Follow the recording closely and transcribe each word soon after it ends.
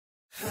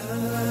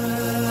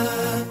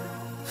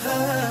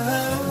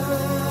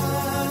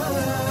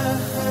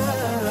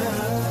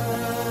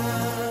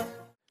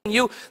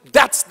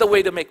That's the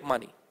way to make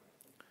money.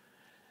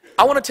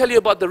 I want to tell you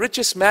about the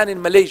richest man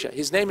in Malaysia.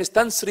 His name is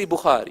Sri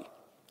Mohktar.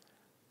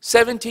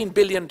 $17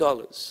 billion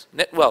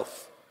net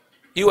wealth,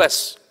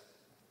 US.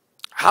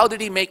 How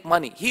did he make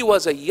money? He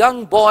was a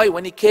young boy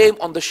when he came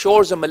on the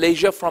shores of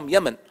Malaysia from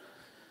Yemen.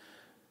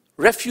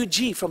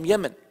 Refugee from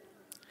Yemen.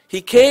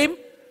 He came,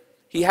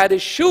 he had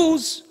his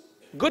shoes,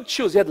 good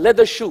shoes, he had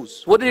leather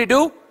shoes. What did he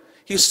do?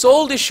 He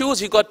sold his shoes,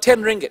 he got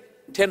 10 ringgit,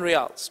 10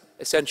 reals,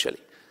 essentially.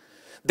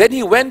 Then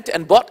he went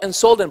and bought and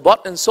sold and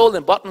bought and sold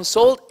and bought and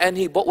sold, and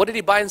he bought, what did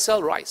he buy and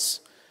sell? Rice.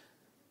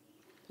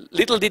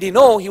 Little did he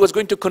know he was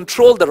going to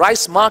control the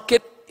rice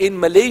market in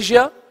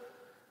Malaysia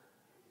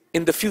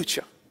in the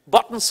future.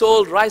 Bought and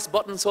sold rice,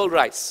 bought and sold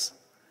rice.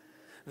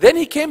 Then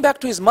he came back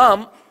to his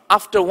mom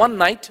after one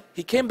night.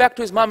 He came back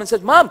to his mom and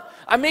said, "Mom,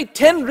 I made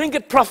 10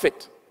 ringgit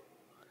profit.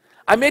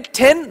 I made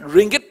 10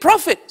 ringgit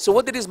profit." So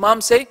what did his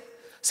mom say?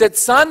 Said,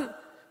 "Son,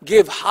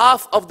 give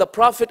half of the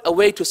profit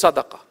away to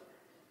sadaqah."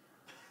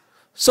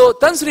 So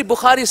Sri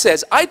Mohktar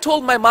says, I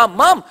told my mom,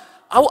 "Mom,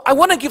 I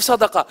want to give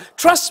sadaqah.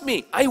 Trust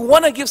me, I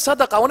want to give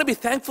sadaqah. I want to be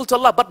thankful to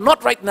Allah, but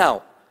not right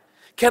now.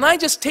 Can I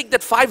just take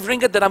that 5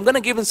 ringgit that I'm going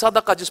to give in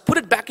sadaqah, just put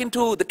it back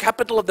into the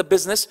capital of the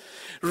business,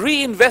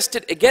 reinvest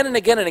it again and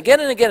again and again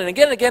and again and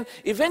again and again,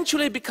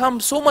 eventually become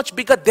so much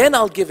bigger, then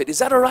I'll give it. Is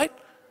that all right?"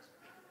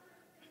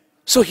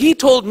 So he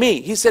told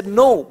me, he said,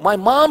 "No, my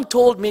mom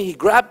told me,"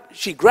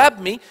 she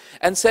grabbed me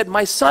and said,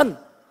 my son,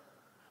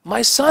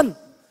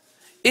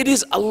 it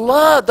is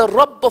Allah, the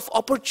Rabb of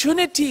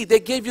opportunity. They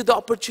gave you the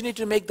opportunity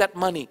to make that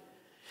money.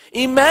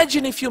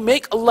 Imagine if you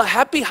make Allah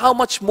happy, how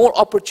much more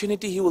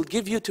opportunity He will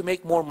give you to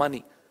make more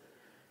money."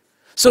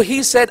 So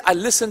he said, I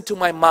listened to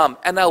my mom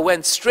and I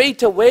went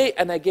straight away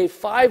and I gave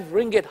 5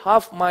 ringgit,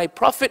 half my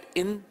profit,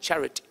 in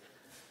charity.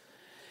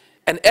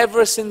 And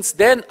ever since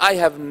then, I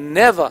have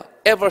never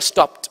ever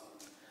stopped.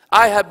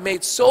 I have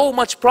made so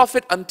much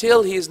profit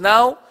until he is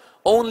now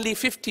only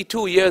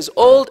 52 years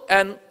old,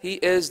 and he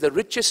is the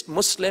richest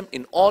Muslim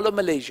in all of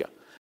Malaysia.